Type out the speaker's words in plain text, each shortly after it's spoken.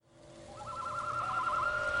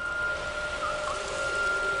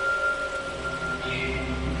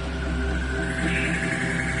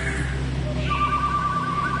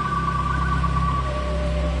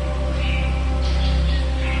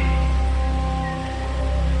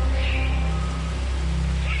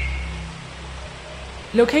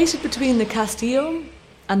Located between the Castillo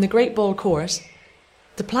and the Great Ball Court,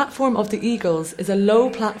 the platform of the Eagles is a low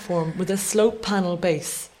platform with a slope panel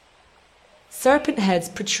base. Serpent heads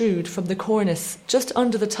protrude from the cornice just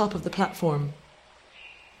under the top of the platform.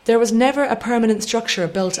 There was never a permanent structure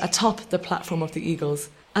built atop the platform of the Eagles,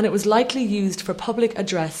 and it was likely used for public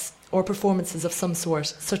address or performances of some sort,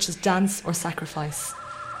 such as dance or sacrifice.